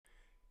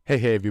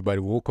Hey everybody,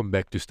 welcome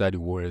back to Study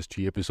Warriors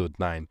 3 episode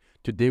 9.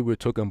 Today we're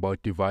talking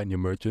about divine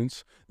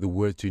emergence, the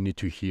words you need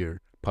to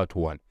hear, part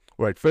 1.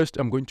 Alright, first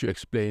I'm going to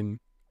explain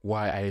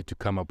why I had to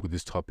come up with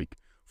this topic.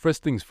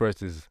 First things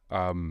first is,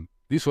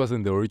 this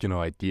wasn't the original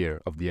idea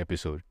of the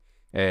episode.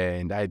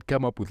 And I had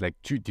come up with like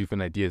 2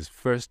 different ideas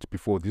first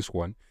before this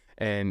one.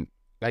 And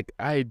like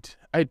I'd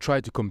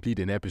tried to complete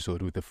an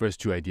episode with the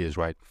first 2 ideas,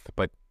 right?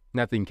 But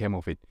nothing came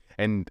of it.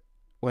 And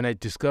when I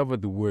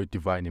discovered the word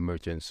divine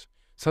emergence,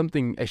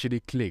 something actually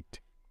clicked.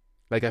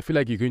 Like I feel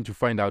like you're going to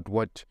find out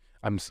what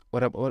I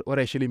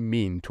actually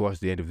mean towards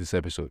the end of this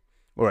episode.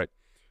 All right.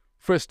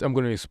 First, I'm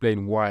going to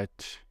explain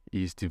what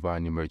is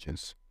divine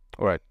emergence.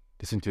 All right.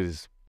 Listen to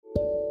this.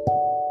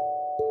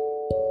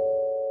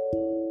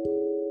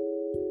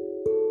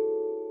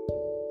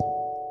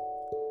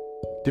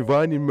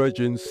 Divine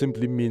emergence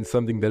simply means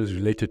something that is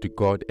related to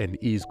God and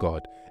is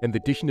God. And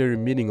the dictionary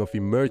meaning of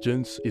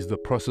emergence is the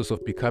process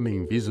of becoming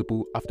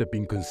invisible after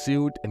being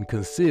concealed, and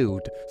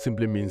concealed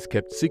simply means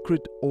kept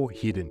secret or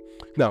hidden.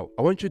 Now,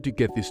 I want you to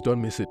get this, don't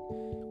miss it.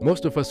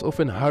 Most of us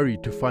often hurry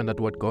to find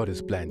out what God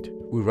has planned.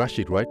 We rush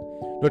it, right?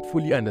 Not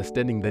fully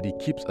understanding that He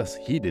keeps us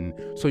hidden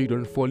so you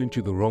don't fall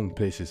into the wrong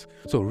places.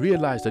 So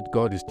realize that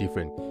God is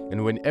different.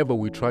 And whenever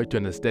we try to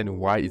understand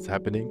why it's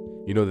happening,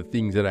 the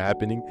things that are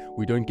happening,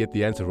 we don't get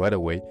the answer right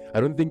away. I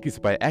don't think it's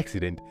by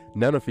accident.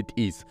 None of it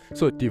is.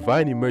 So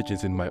divine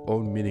emergence in my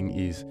own meaning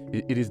is,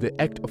 it is the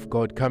act of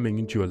God coming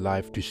into your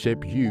life to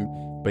shape you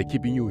by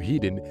keeping you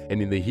hidden,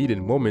 and in the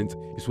hidden moments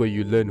is where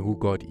you learn who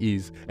God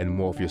is and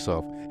more of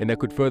yourself. And I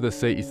could further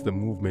say it's the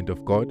movement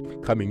of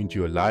God coming into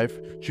your life,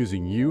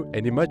 choosing you.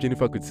 And imagine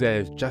if I could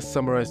say I just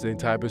summarized the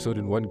entire episode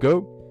in one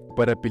go,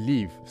 but I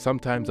believe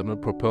sometimes I'm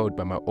not propelled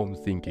by my own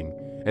thinking.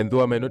 And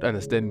though I may not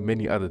understand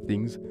many other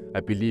things,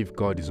 I believe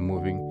God is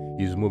moving.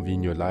 He's moving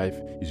in your life.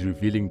 He's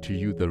revealing to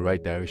you the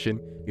right direction.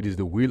 It is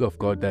the will of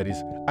God that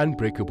is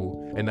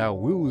unbreakable, and our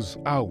wills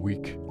are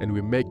weak, and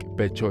we make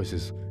bad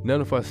choices.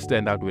 None of us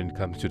stand out when it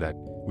comes to that.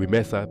 We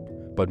mess up,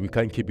 but we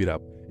can't keep it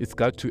up. It's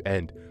got to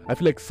end. I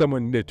feel like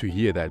someone needed to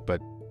hear that, but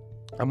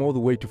I'm all the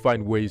way to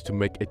find ways to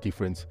make a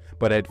difference.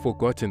 But I had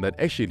forgotten that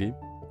actually,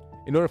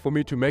 in order for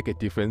me to make a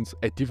difference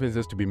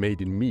has to be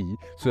made in me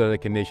so that I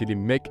can actually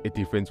make a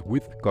difference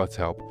with God's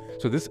help.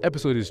 So this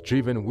episode is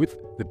driven with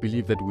the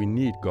belief that we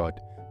need God,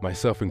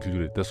 myself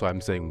included. That's why I'm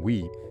saying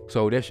we.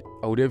 So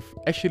I would have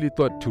actually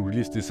thought to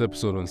release this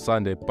episode on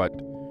Sunday, but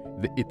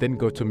it then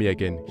got to me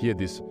again. Hear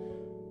this.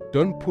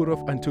 Don't put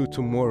off until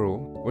tomorrow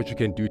what you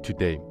can do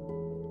today.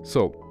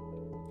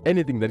 So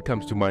anything that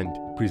comes to mind,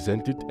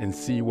 present it and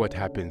see what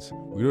happens.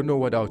 We don't know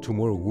what our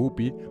tomorrow will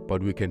be,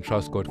 but we can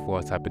trust God for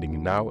what's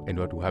happening now and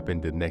what will happen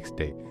the next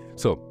day.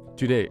 So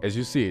today, as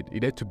you see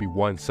it had to be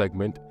one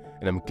segment,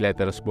 and I'm glad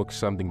that I spoke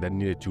something that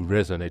needed to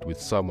resonate with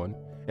someone.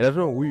 And I don't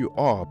know who you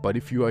are, but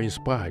if you are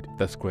inspired,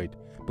 that's great.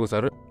 Because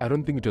I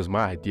don't think it was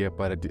my idea,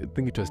 but I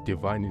think it was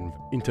divine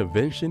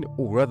intervention,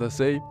 or rather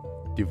say,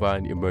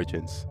 divine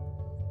emergence.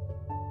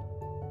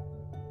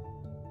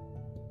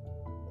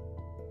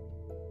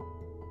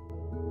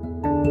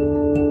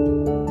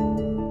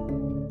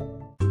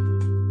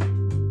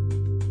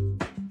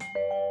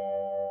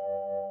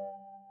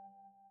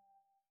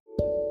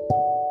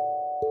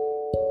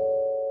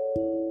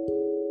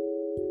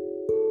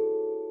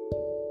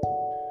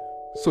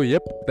 So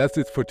yep, that's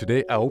it for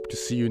today. I hope to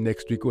see you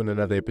next week on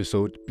another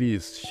episode.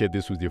 Please share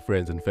this with your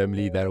friends and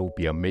family. That will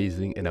be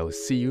amazing. And I will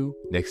see you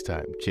next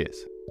time.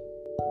 Cheers.